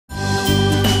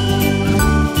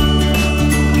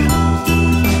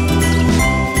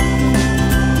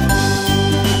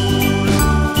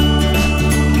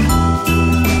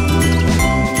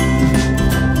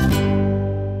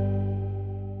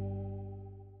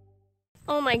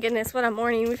Oh my goodness, what a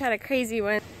morning. We've had a crazy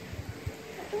one.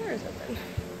 The door is open.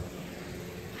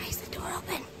 Why is the door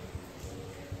open?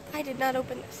 I did not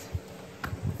open this.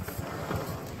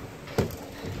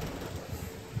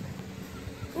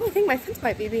 Oh, I think my fence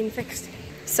might be being fixed.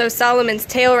 So Solomon's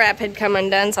tail wrap had come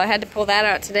undone, so I had to pull that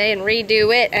out today and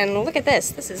redo it. And look at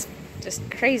this. This is just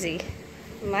crazy.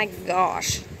 My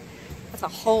gosh. That's a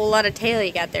whole lot of tail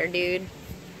you got there, dude.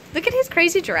 Look at his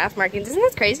crazy giraffe markings. Isn't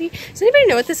that crazy? Does anybody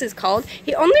know what this is called?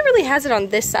 He only really has it on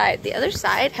this side. The other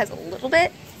side has a little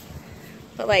bit,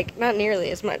 but like not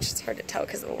nearly as much. It's hard to tell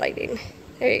because of the lighting.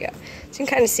 There you go. So you can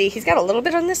kind of see he's got a little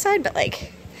bit on this side, but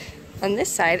like on this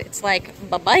side, it's like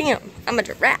ba-bam, I'm a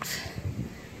giraffe.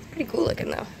 Pretty cool looking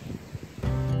though.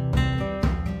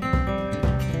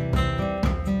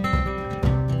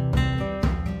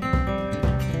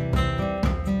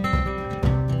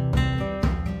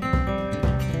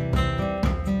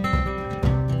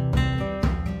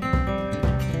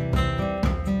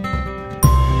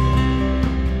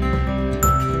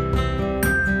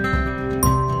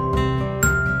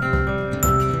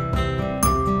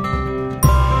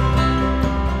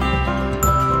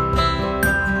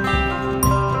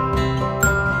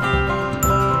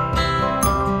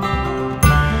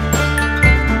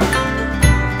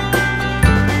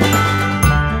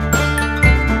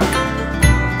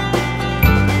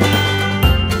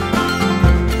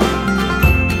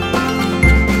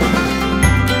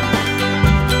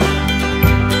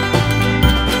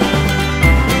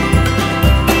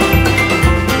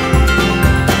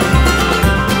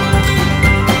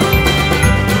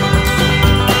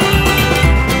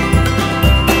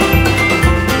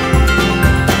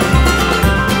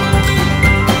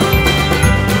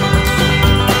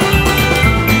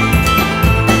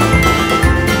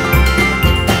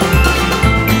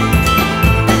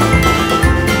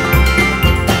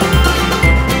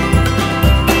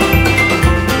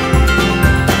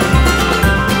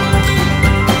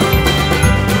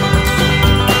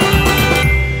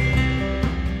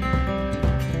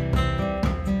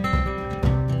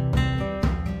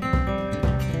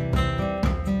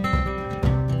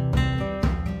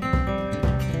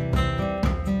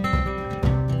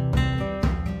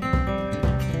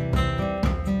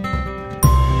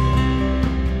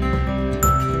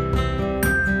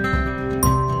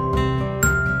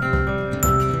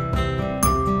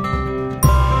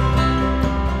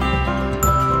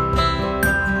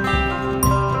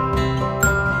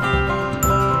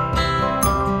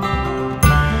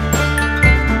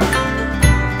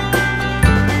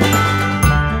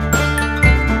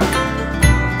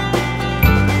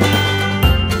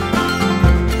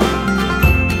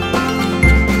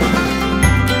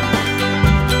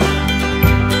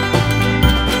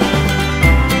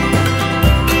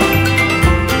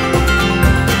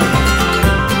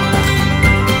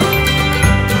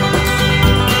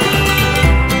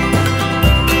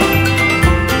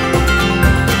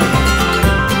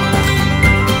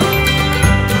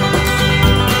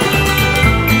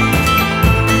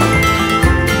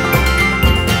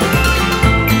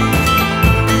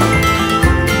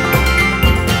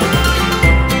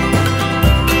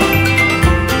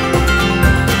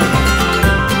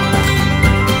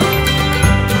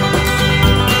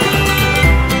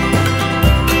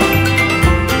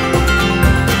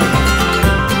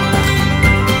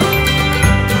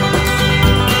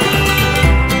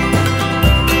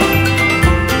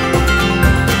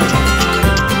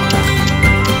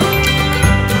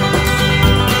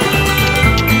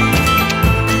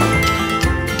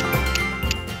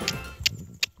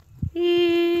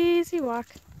 Walk.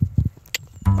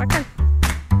 Walk on.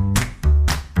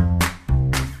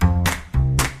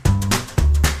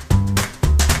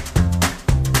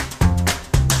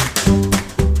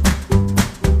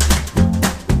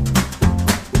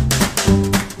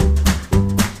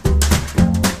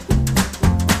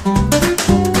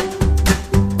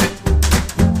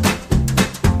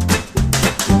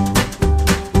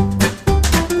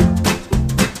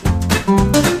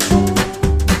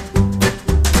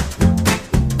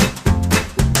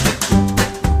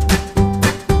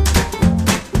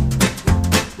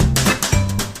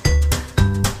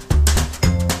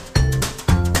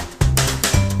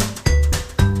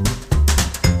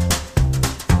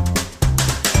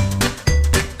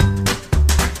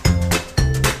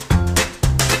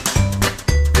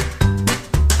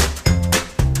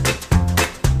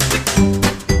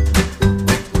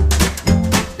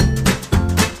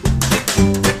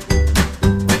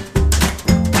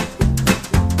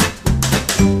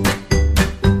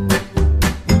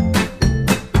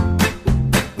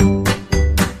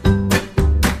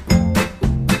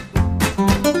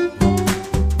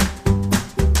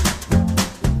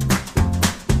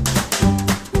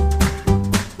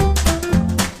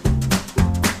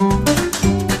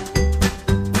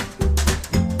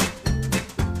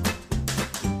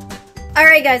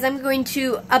 guys, I'm going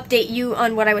to update you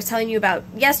on what I was telling you about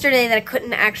yesterday that I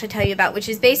couldn't actually tell you about, which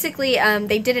is basically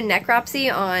they did a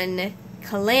necropsy on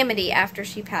Calamity after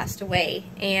she passed away,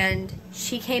 and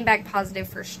she came back positive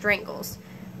for Strangles,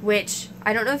 which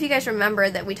I don't know if you guys remember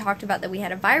that we talked about, that we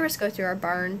had a virus go through our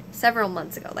barn several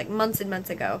months ago, like months and months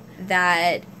ago,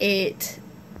 that it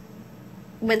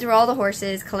went through all the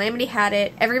horses. Calamity had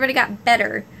it, everybody got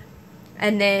better,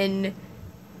 and then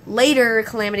later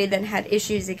Calamity then had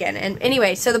issues again. And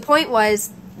anyway, so the point was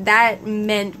that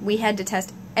meant we had to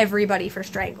test everybody for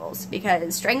Strangles,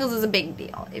 because Strangles is a big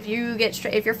deal. If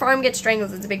your farm gets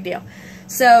Strangles, it's a big deal.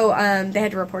 So they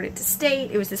had to report it to state.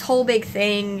 It was this whole big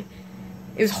thing.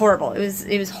 It was horrible.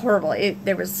 It was horrible.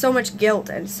 There was so much guilt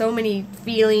and so many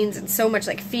feelings and so much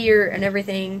like fear and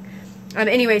everything.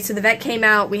 Anyway, so the vet came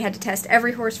out. We had to test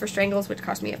every horse for Strangles, which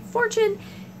cost me a fortune.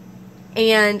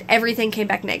 And everything came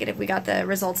back negative. We got the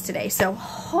results today. So,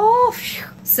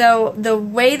 so the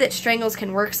way that Strangles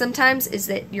can work sometimes is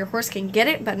that your horse can get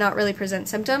it but not really present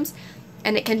symptoms,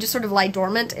 and it can just sort of lie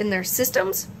dormant in their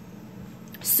systems.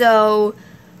 So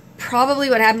probably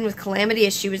what happened with Calamity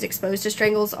is she was exposed to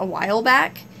Strangles a while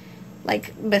back,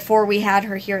 like before we had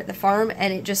her here at the farm,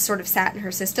 and it just sort of sat in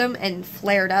her system and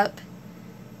flared up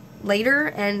later.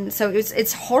 And so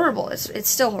it's horrible. It's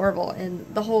still horrible, and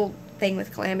the whole thing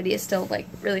with Calamity is still like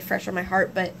really fresh on my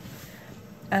heart, but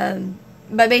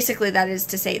basically that is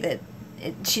to say that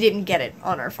she didn't get it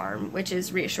on our farm, which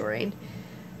is reassuring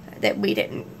that we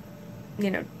didn't,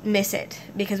 miss it,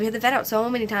 because we had the vet out so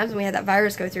many times and we had that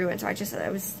virus go through. And so I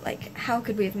was like, how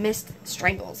could we have missed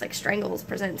Strangles? Like, Strangles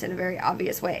presents in a very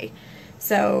obvious way.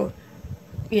 So,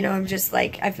 I'm just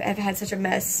like, I've had such a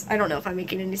mess. I don't know if I'm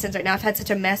making any sense right now. I've had such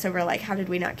a mess over like, how did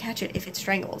we not catch it if it's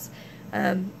Strangles?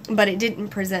 But it didn't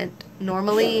present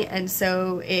normally, and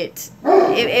so it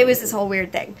was this whole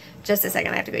weird thing. Just a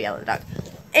second, I have to go yell at the dog.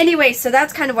 Anyway, so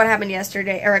that's kind of what happened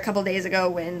yesterday, or a couple days ago,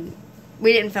 when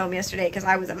we didn't film yesterday because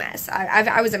I was a mess.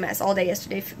 I was a mess all day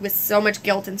yesterday with so much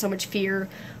guilt and so much fear,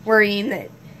 worrying that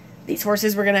these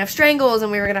horses were going to have Strangles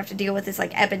and we were going to have to deal with this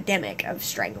like epidemic of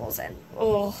Strangles. And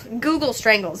Google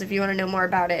Strangles if you want to know more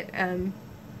about it.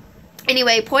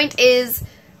 Anyway, point is,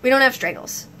 we don't have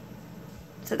Strangles.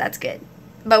 So that's good.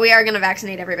 But we are going to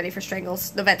vaccinate everybody for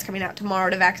Strangles. The vet's coming out tomorrow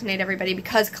to vaccinate everybody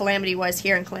because Calamity was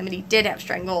here and Calamity did have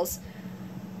Strangles.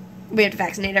 We have to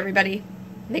vaccinate everybody.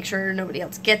 Make sure nobody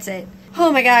else gets it.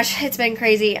 Oh my gosh, it's been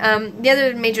crazy. The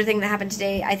other major thing that happened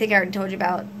today, I think I already told you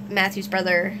about. Matthew's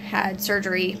brother had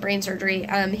surgery, brain surgery.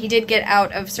 He did get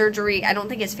out of surgery. I don't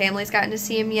think his family's gotten to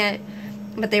see him yet,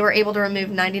 but they were able to remove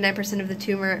 99% of the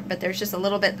tumor, but there's just a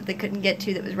little bit that they couldn't get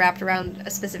to that was wrapped around a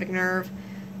specific nerve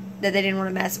that they didn't want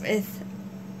to mess with.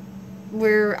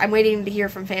 I'm waiting to hear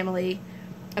from family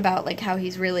about like how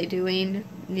he's really doing,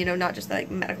 not just the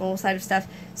like medical side of stuff.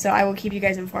 So I will keep you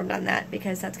guys informed on that,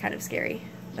 because that's kind of scary.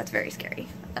 That's very scary.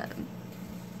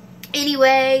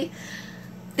 Anyway,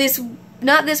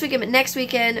 not this weekend, but next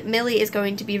weekend, Millie is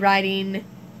going to be riding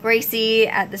Gracie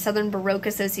at the Southern Baroque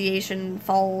Association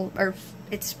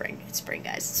it's spring,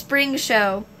 guys. Spring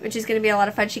show, which is going to be a lot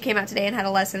of fun. She came out today and had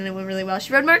a lesson, and it went really well.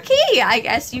 She rode Marquis. I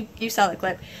guess you saw the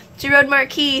clip. She rode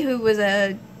Marquis, who was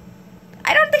I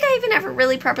don't think I even ever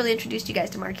really properly introduced you guys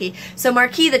to Marquis. So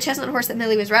Marquis, the chestnut horse that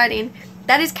Millie was riding,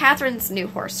 that is Catherine's new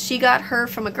horse. She got her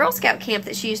from a Girl Scout camp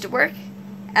that she used to work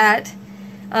at.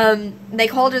 They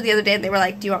called her the other day and they were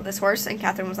like, do you want this horse? And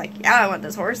Catherine was like, yeah, I want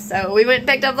this horse. So we went and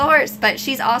picked up the horse. But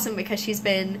she's awesome because she's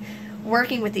been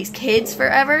working with these kids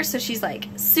forever. So she's like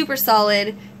super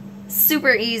solid,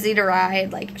 super easy to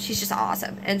ride. Like, she's just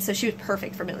awesome. And so she was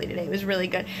perfect for Millie today. It was really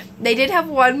good. They did have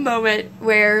one moment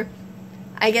where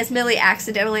I guess Millie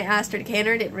accidentally asked her to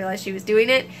canter, didn't realize she was doing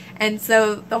it, and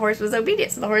so the horse was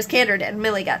obedient, so the horse cantered, and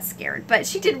Millie got scared. But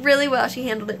she did really well. She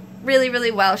handled it really, really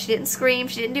well. She didn't scream.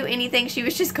 She didn't do anything. She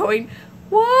was just going,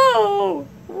 whoa,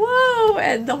 whoa,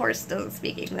 and the horse doesn't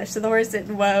speak English, so the horse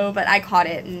didn't whoa, but I caught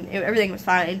it, and everything was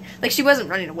fine. Like, she wasn't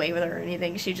running away with her or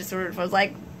anything. She just sort of was,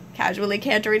 like, casually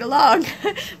cantering along.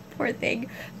 Poor thing.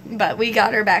 But we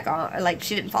got her back on. Like,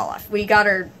 she didn't fall off. We got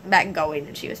her back going,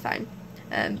 and she was fine.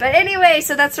 But anyway,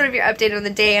 so that's sort of your update on the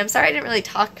day. I'm sorry I didn't really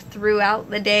talk throughout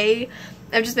the day.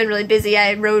 I've just been really busy.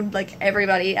 I rode, like,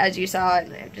 everybody, as you saw,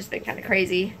 and I've just been kind of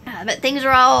crazy. But things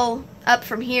are all up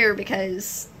from here,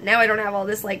 because now I don't have all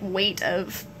this, like, weight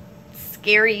of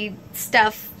scary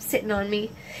stuff sitting on me.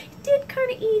 It did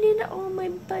kind of eat into all my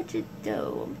budget,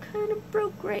 though. I'm kind of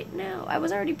broke right now. I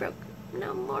was already broke.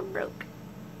 Now I'm more broke.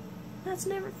 That's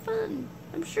never fun.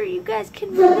 I'm sure you guys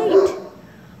can relate.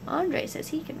 Andre says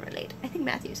he can relate. I think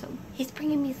Matthew's home. He's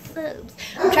bringing me subs.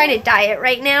 I'm trying to diet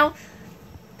right now.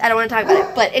 I don't want to talk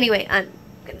about it. But anyway, I'm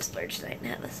going to splurge tonight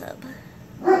and have a sub.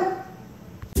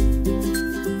 you.